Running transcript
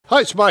Hi,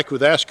 it's Mike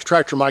with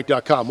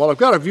AskTractorMike.com. Well, I've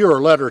got a viewer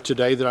letter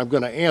today that I'm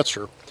going to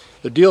answer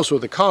that deals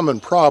with a common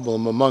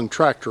problem among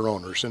tractor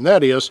owners, and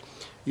that is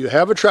you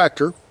have a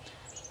tractor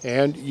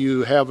and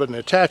you have an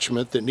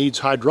attachment that needs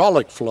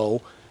hydraulic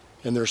flow,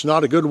 and there's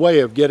not a good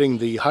way of getting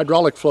the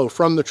hydraulic flow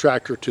from the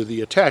tractor to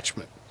the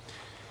attachment.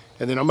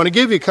 And then I'm going to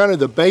give you kind of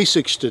the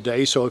basics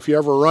today, so if you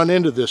ever run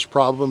into this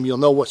problem, you'll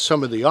know what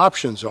some of the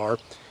options are.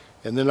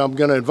 And then I'm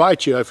going to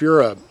invite you, if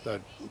you're a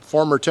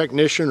former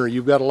technician or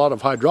you've got a lot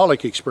of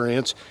hydraulic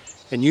experience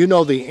and you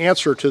know the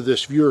answer to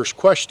this viewer's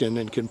question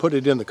and can put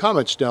it in the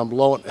comments down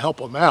below and help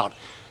them out,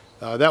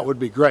 that would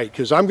be great,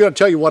 because I'm going to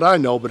tell you what I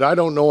know, but I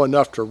don't know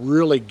enough to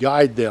really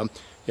guide them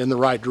in the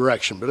right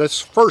direction. But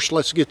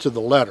let's get to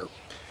the letter.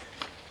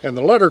 And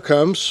the letter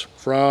comes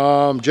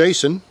from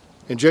Jason,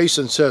 and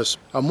Jason says,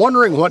 I'm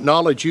wondering what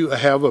knowledge you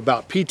have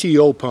about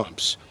PTO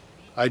pumps.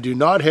 I do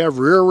not have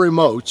rear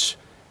remotes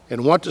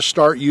and want to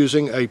start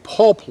using a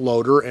pulp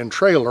loader and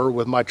trailer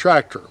with my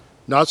tractor.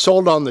 Not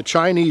sold on the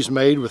Chinese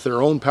made with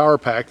their own power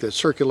pack that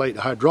circulate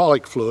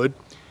hydraulic fluid.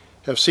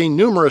 Have seen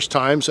numerous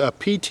times a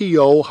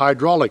PTO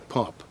hydraulic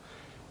pump.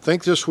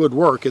 Think this would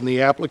work in the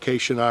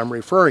application I'm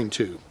referring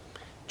to.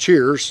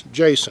 Cheers,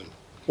 Jason.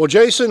 Well,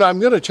 Jason, I'm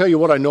going to tell you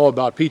what I know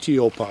about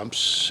PTO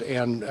pumps,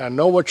 and I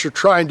know what you're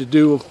trying to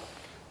do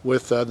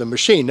with the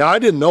machine. Now, I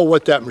didn't know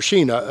what that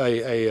machine,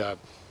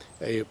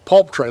 a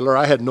pulp trailer,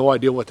 I had no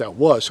idea what that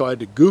was, so I had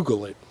to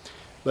Google it.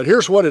 But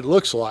here's what it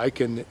looks like,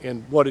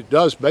 and what it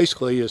does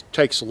basically is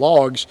takes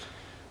logs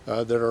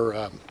that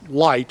are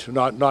light,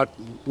 not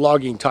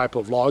logging type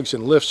of logs,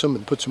 and lifts them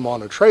and puts them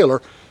on a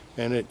trailer,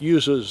 and it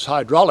uses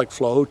hydraulic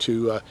flow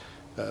to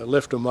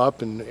lift them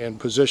up and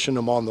position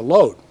them on the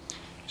load.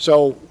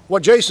 So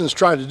what Jason's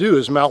trying to do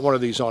is mount one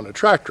of these on a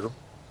tractor.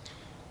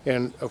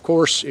 And of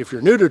course, if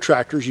you're new to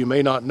tractors, you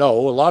may not know,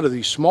 a lot of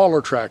these smaller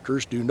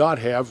tractors do not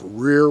have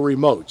rear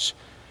remotes.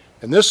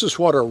 And this is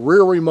what a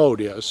rear remote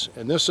is.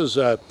 And this is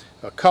a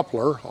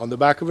coupler on the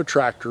back of a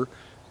tractor.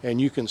 And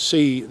you can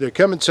see, they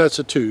come in sets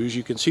of twos.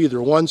 You can see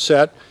either one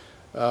set,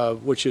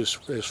 which is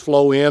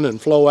flow in and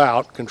flow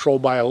out,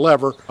 controlled by a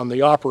lever on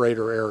the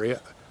operator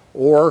area,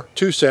 or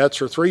two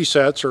sets or three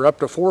sets or up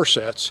to four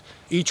sets.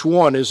 Each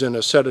one is in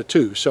a set of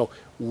two. So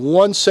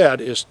one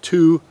set is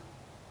two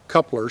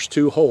couplers,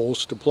 two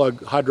holes to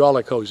plug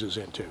hydraulic hoses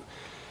into.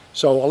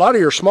 So a lot of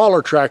your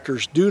smaller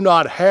tractors do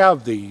not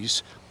have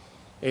these,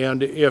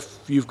 and if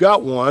you've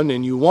got one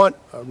and you want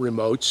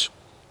remotes,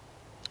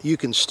 you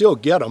can still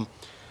get them.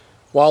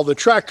 While the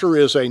tractor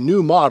is a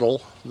new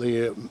model,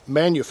 the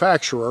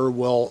manufacturer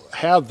will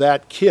have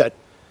that kit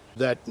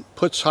that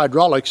puts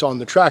hydraulics on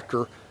the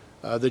tractor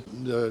that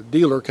the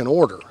dealer can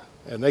order,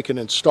 and they can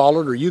install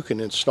it or you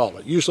can install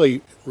it.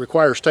 Usually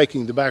requires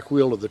taking the back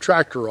wheel of the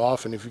tractor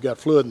off, and if you've got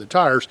fluid in the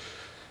tires,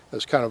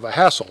 that's kind of a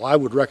hassle. I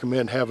would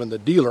recommend having the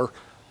dealer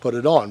put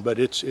it on, but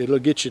it'll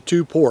get you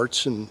two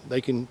ports, and they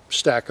can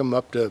stack them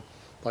up to,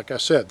 like I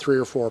said, 3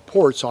 or 4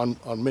 ports on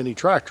many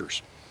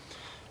tractors.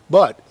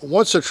 But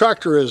once the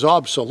tractor is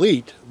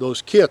obsolete,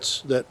 those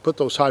kits that put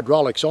those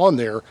hydraulics on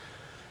there,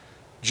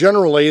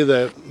 generally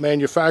the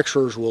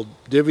manufacturers will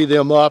divvy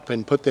them up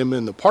and put them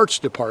in the parts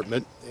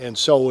department. And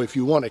so if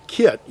you want a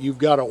kit, you've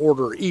got to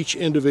order each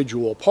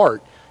individual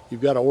part.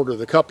 You've got to order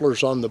the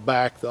couplers on the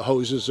back, the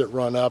hoses that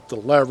run up, the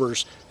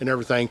levers and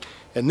everything.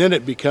 And then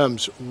it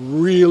becomes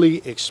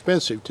really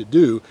expensive to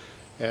do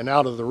and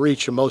out of the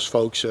reach of most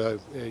folks.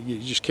 You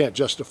just can't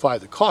justify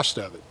the cost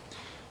of it.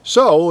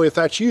 So if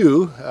that's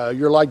you,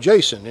 you're like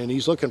Jason, and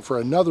he's looking for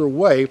another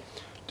way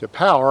to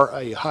power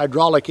a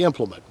hydraulic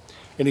implement.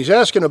 And he's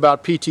asking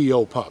about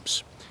PTO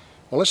pumps.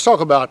 Well, let's talk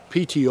about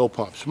PTO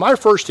pumps. My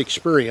first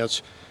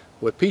experience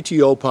with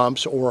PTO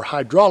pumps, or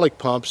hydraulic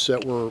pumps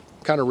that were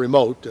kind of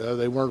remote,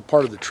 they weren't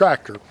part of the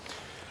tractor,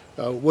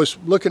 was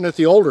looking at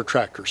the older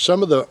tractors.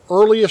 Some of the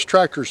earliest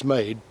tractors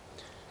made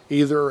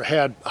either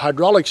had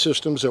hydraulic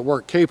systems that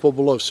weren't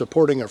capable of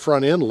supporting a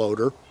front end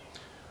loader,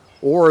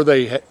 or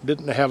they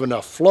didn't have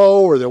enough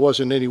flow, or there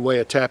wasn't any way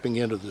of tapping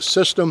into the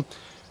system.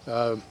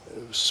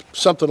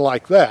 Something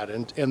like that,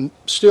 and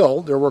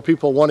still there were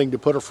people wanting to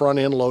put a front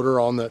end loader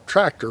on the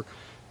tractor,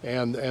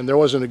 and there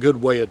wasn't a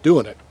good way of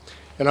doing it.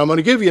 And I'm going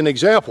to give you an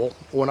example.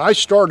 When I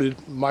started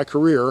my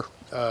career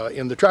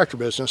in the tractor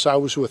business, I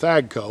was with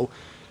AGCO,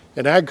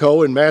 and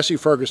AGCO and Massey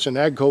Ferguson.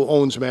 AGCO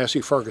owns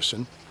Massey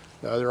Ferguson.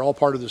 They're all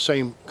part of the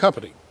same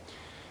company.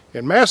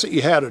 And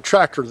Massey had a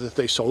tractor that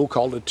they sold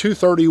called a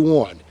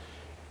 231.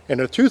 And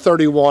a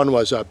 231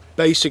 was a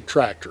basic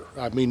tractor.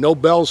 I mean, no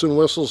bells and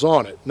whistles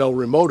on it, no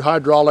remote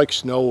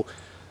hydraulics,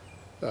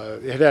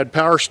 it had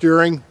power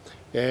steering,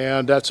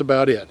 and that's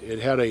about it. It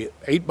had a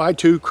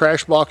 8x2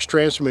 crash box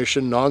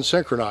transmission,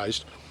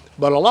 non-synchronized.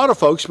 But a lot of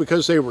folks,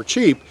 because they were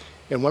cheap,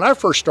 and when I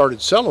first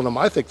started selling them,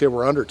 I think they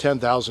were under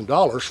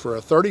 $10,000 for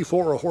a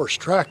 34 horse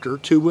tractor,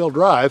 2-wheel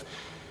drive,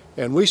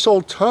 and we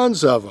sold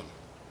tons of them.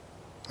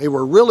 They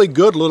were really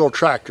good little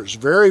tractors,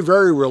 very,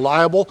 very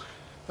reliable.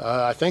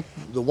 I think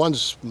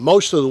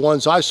most of the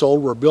ones I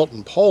sold were built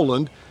in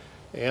Poland,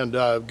 and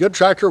good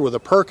tractor with a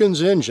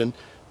Perkins engine,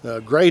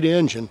 great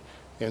engine,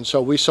 And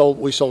so we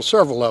sold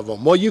several of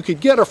them. Well, you could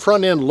get a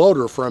front end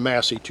loader for a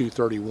Massey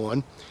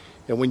 231,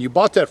 and when you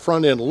bought that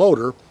front end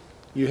loader,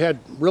 you had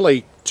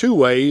really two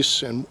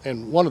ways, and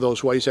one of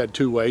those ways had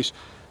two ways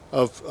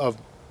of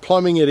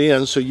plumbing it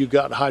in so you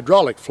got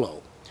hydraulic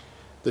flow.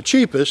 The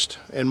cheapest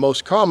and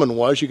most common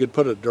was you could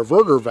put a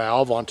diverter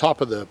valve on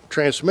top of the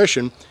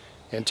transmission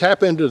and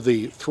tap into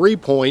the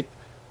 3-point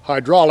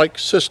hydraulic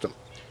system.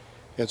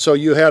 And so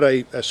you had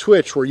a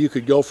switch where you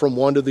could go from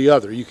one to the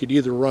other. You could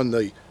either run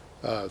the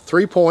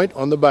 3-point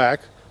on the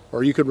back,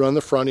 or you could run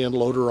the front end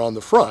loader on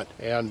the front.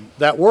 And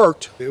that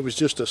worked. It was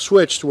just a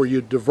switch where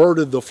you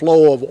diverted the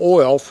flow of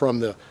oil from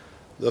the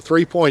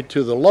 3-point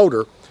to the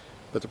loader.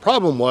 But the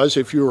problem was,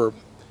 if you were,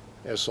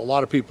 as a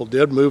lot of people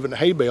did, moving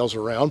hay bales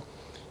around,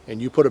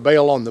 and you put a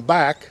bale on the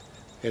back,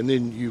 and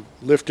then you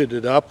lifted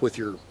it up with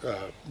your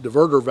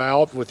diverter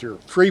valve with your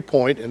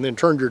 3-point, and then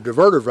turned your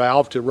diverter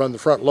valve to run the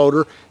front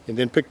loader, and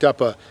then picked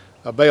up a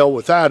bale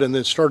with that, and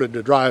then started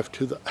to drive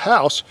to the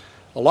house,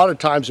 a lot of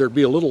times there'd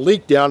be a little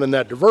leak down in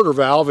that diverter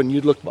valve, and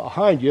you'd look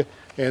behind you,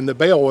 and the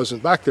bale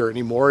wasn't back there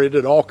anymore. It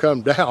had all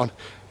come down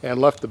and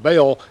left the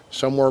bale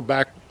somewhere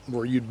back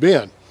where you'd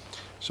been.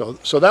 So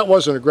that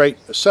wasn't a great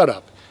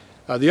setup.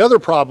 The other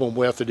problem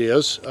with it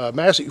is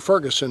Massey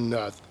Ferguson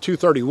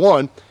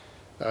 231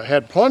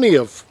 had plenty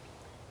of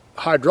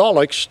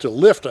hydraulics to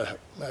lift,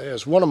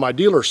 as one of my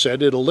dealers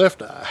said, it'll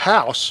lift a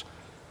house,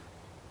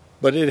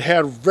 but it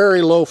had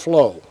very low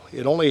flow.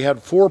 It only had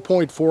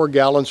 4.4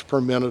 gallons per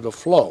minute of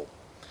flow.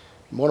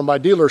 One of my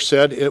dealers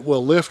said it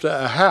will lift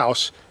a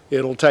house,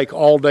 it'll take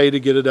all day to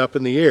get it up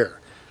in the air,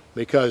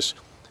 because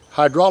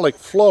hydraulic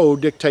flow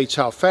dictates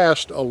how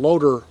fast a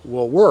loader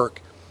will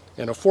work,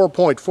 and a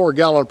 4.4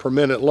 gallon per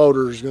minute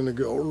loader is going to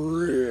go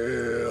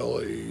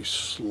really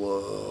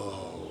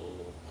slow.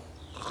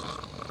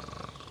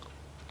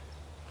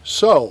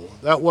 So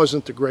that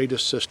wasn't the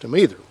greatest system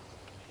either.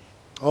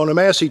 On a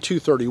Massey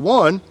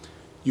 231,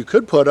 you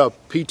could put a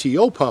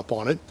PTO pump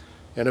on it,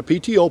 and a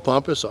PTO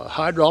pump is a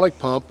hydraulic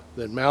pump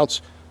that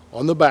mounts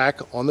on the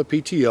back on the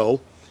PTO.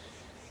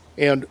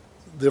 And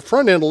the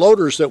front end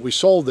loaders that we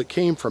sold that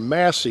came from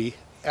Massey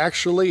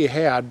actually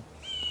had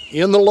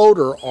in the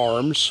loader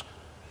arms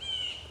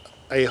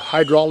a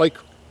hydraulic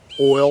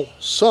oil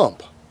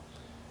sump.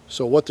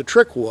 So what the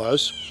trick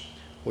was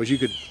you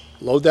could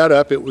load that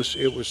up. It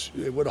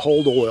would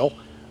hold oil.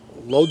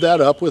 Load that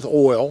up with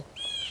oil,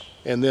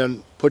 and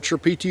then put your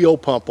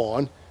PTO pump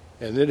on,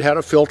 and it had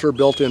a filter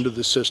built into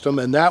the system,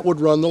 and that would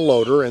run the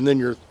loader. And then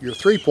your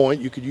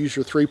 3-point, you could use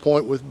your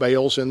 3-point with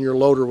bales and your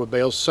loader with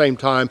bales at the same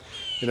time,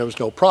 and there was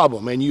no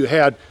problem. And you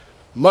had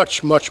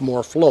much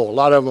more flow. A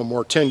lot of them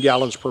were 10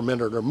 gallons per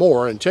minute or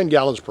more, and 10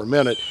 gallons per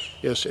minute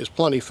is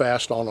plenty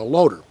fast on a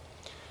loader.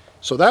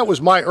 So that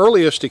was my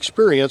earliest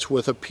experience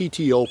with a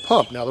PTO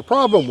pump. Now the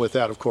problem with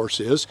that, of course,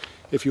 is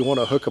if you want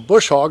to hook a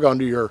bush hog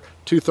onto your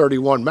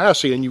 231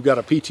 Massey and you've got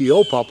a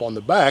PTO pump on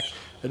the back,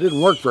 it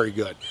didn't work very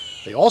good.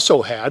 They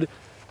also had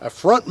a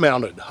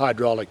front-mounted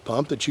hydraulic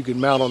pump that you could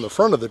mount on the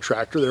front of the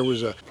tractor. There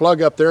was a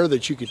plug up there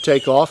that you could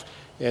take off,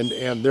 and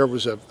there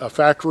was a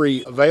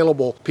factory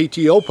available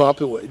PTO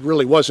pump. It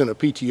really wasn't a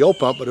PTO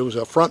pump, but it was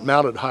a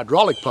front-mounted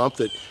hydraulic pump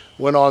that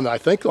went on, I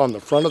think, on the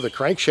front of the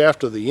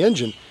crankshaft of the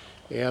engine,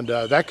 and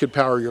that could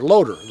power your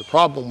loader. The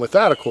problem with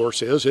that, of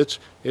course, is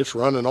it's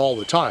running all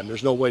the time.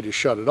 There's no way to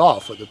shut it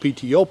off. With the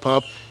PTO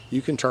pump,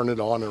 you can turn it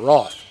on or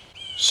off.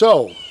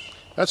 So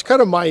that's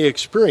kind of my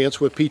experience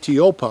with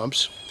PTO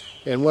pumps.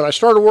 And when I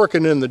started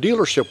working in the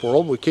dealership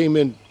world, we came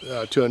in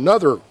to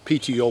another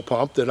PTO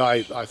pump that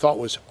I thought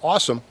was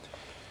awesome.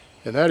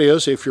 And that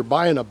is, if you're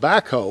buying a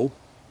backhoe,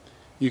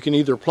 you can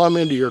either plumb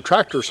into your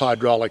tractor's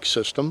hydraulic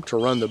system to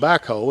run the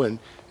backhoe,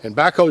 and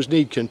backhoes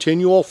need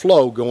continual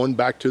flow going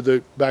back to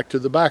the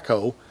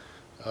backhoe.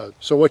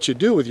 So what you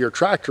do with your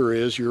tractor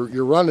is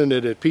you're running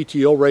it at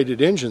PTO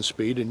rated engine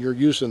speed, and you're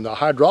using the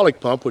hydraulic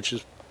pump, which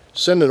is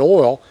sending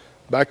oil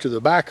back to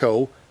the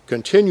backhoe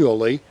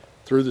continually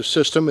through the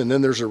system, and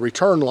then there's a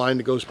return line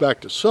that goes back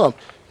to sump,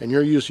 and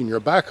you're using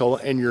your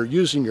backhoe, and you're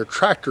using your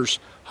tractor's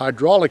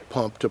hydraulic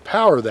pump to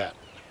power that.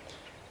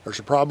 There's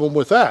a problem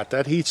with that.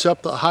 That heats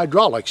up the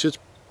hydraulics. It's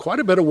quite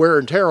a bit of wear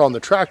and tear on the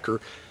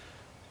tractor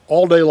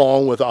all day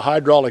long with a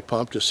hydraulic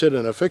pump to sit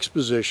in a fixed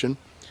position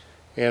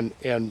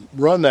and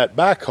run that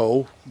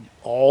backhoe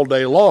all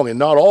day long. And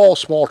not all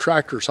small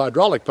tractors'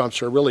 hydraulic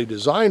pumps are really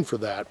designed for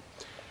that.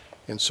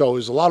 And so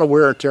there's a lot of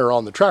wear and tear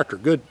on the tractor.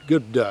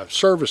 Good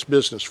service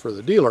business for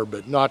the dealer,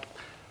 but not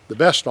the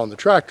best on the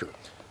tractor.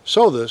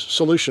 So the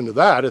solution to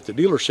that, at the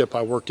dealership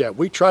I worked at,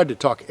 we tried to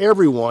talk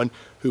everyone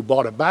who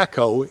bought a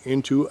backhoe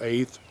into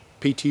a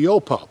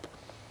PTO pump.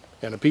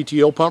 And a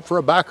PTO pump for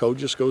a backhoe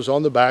just goes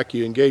on the back,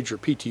 you engage your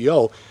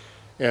PTO,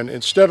 and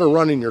instead of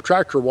running your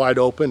tractor wide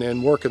open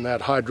and working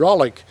that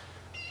hydraulic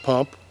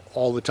pump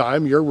all the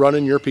time, you're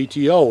running your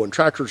PTO. And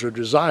tractors are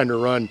designed to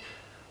run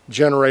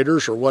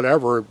generators or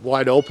whatever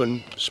wide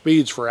open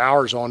speeds for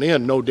hours on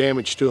end, no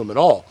damage to them at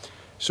all.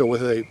 So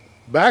with a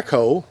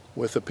backhoe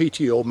with a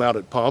PTO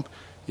mounted pump,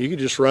 you can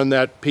just run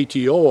that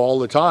PTO all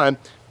the time,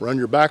 run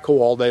your backhoe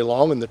all day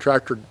long, and the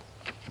tractor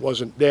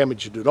wasn't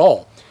damaged at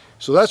all.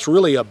 So that's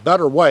really a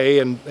better way,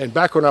 and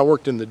back when I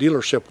worked in the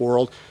dealership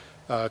world,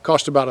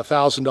 cost about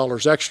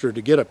 $1,000 extra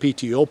to get a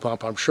PTO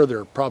pump. I'm sure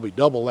they're probably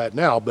double that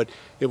now, but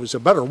it was a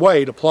better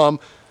way to plumb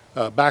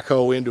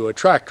backhoe into a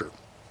tractor.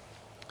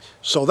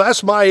 So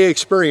that's my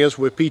experience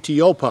with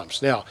PTO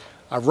pumps. Now,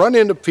 I've run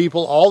into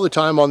people all the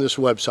time on this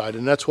website,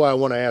 and that's why I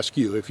want to ask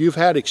you, if you've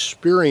had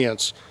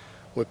experience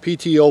with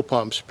PTO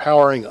pumps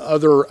powering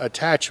other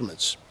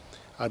attachments,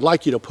 I'd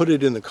like you to put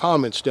it in the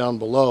comments down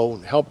below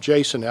and help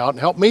Jason out and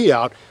help me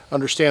out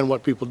understand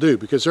what people do,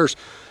 because there's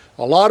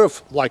a lot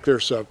of, like,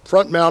 there's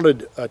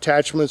front-mounted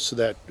attachments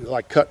that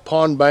like cut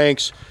pond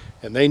banks,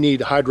 and they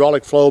need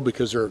hydraulic flow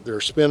because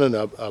they're spinning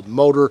a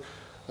motor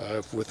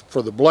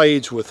for the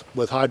blades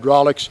with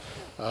hydraulics.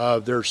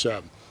 There's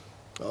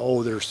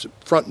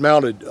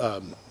front-mounted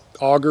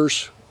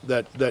augers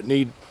that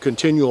need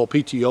continual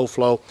PTO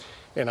flow,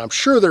 and I'm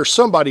sure there's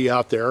somebody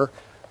out there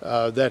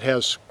that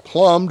has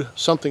plumbed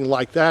something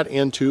like that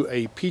into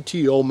a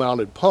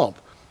PTO-mounted pump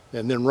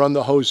and then run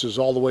the hoses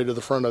all the way to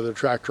the front of the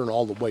tractor and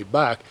all the way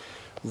back,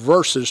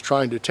 versus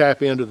trying to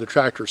tap into the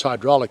tractor's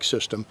hydraulic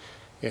system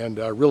and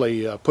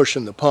really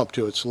pushing the pump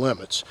to its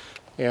limits.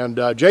 And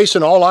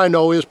Jason, all I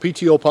know is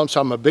PTO pumps,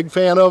 I'm a big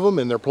fan of them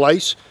in their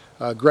place.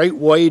 A great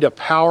way to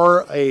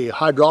power a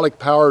hydraulic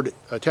powered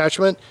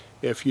attachment.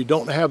 If you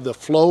don't have the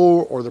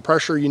flow or the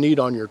pressure you need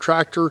on your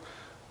tractor's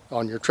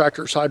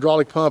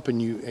hydraulic pump,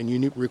 and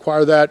you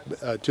require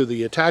that to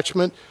the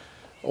attachment,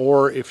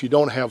 or if you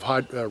don't have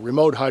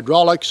remote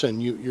hydraulics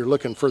and you're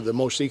looking for the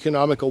most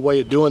economical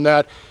way of doing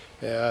that,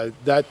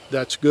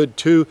 that's good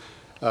too.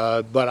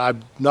 But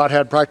I've not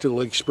had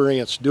practical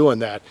experience doing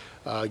that.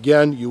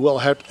 Again, you will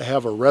have to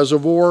have a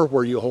reservoir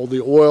where you hold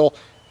the oil,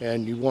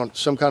 and you want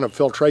some kind of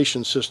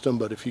filtration system.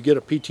 But if you get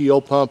a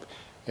PTO pump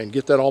and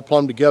get that all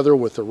plumbed together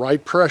with the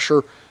right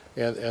pressure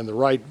and the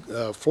right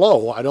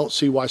flow, I don't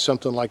see why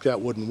something like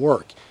that wouldn't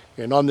work.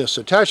 And on this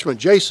attachment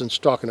Jason's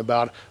talking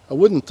about, I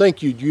wouldn't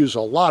think you'd use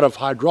a lot of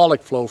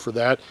hydraulic flow for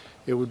that.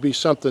 It would be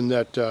something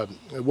that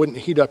it wouldn't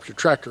heat up your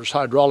tractor's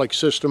hydraulic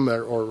system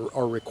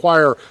or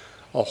require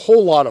a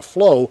whole lot of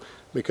flow,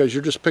 because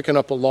you're just picking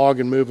up a log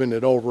and moving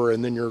it over,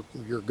 and then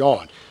you're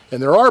gone.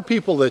 And there are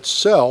people that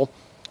sell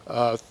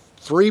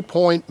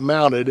 3-point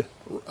mounted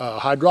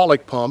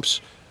hydraulic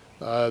pumps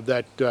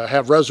that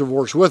have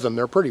reservoirs with them.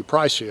 They're pretty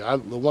pricey.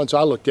 The ones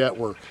I looked at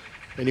were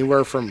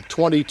anywhere from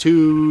 $22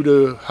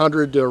 to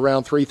 $100 to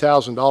around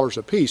 $3,000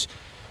 a piece.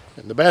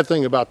 And the bad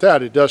thing about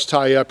that, it does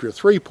tie up your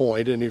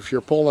 3-point, and if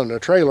you're pulling a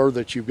trailer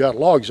that you've got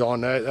logs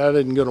on, that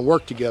isn't going to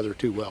work together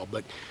too well.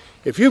 But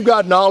if you've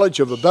got knowledge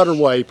of a better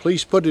way,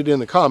 please put it in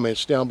the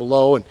comments down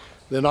below, and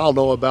then I'll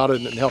know about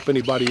it and help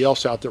anybody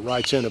else out that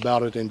writes in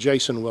about it, and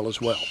Jason will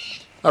as well.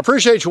 I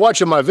appreciate you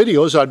watching my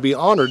videos. I'd be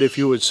honored if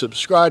you would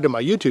subscribe to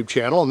my YouTube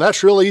channel, and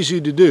that's real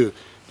easy to do.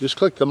 Just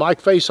click the mic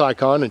face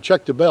icon and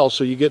check the bell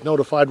so you get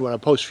notified when I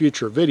post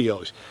future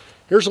videos.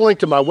 Here's a link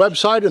to my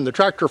website and the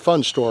Tractor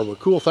Fun Store with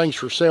cool things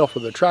for sale for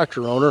the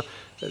tractor owner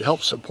that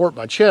helps support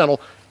my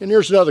channel. And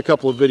here's another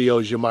couple of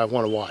videos you might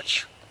want to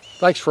watch.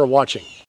 Thanks for watching.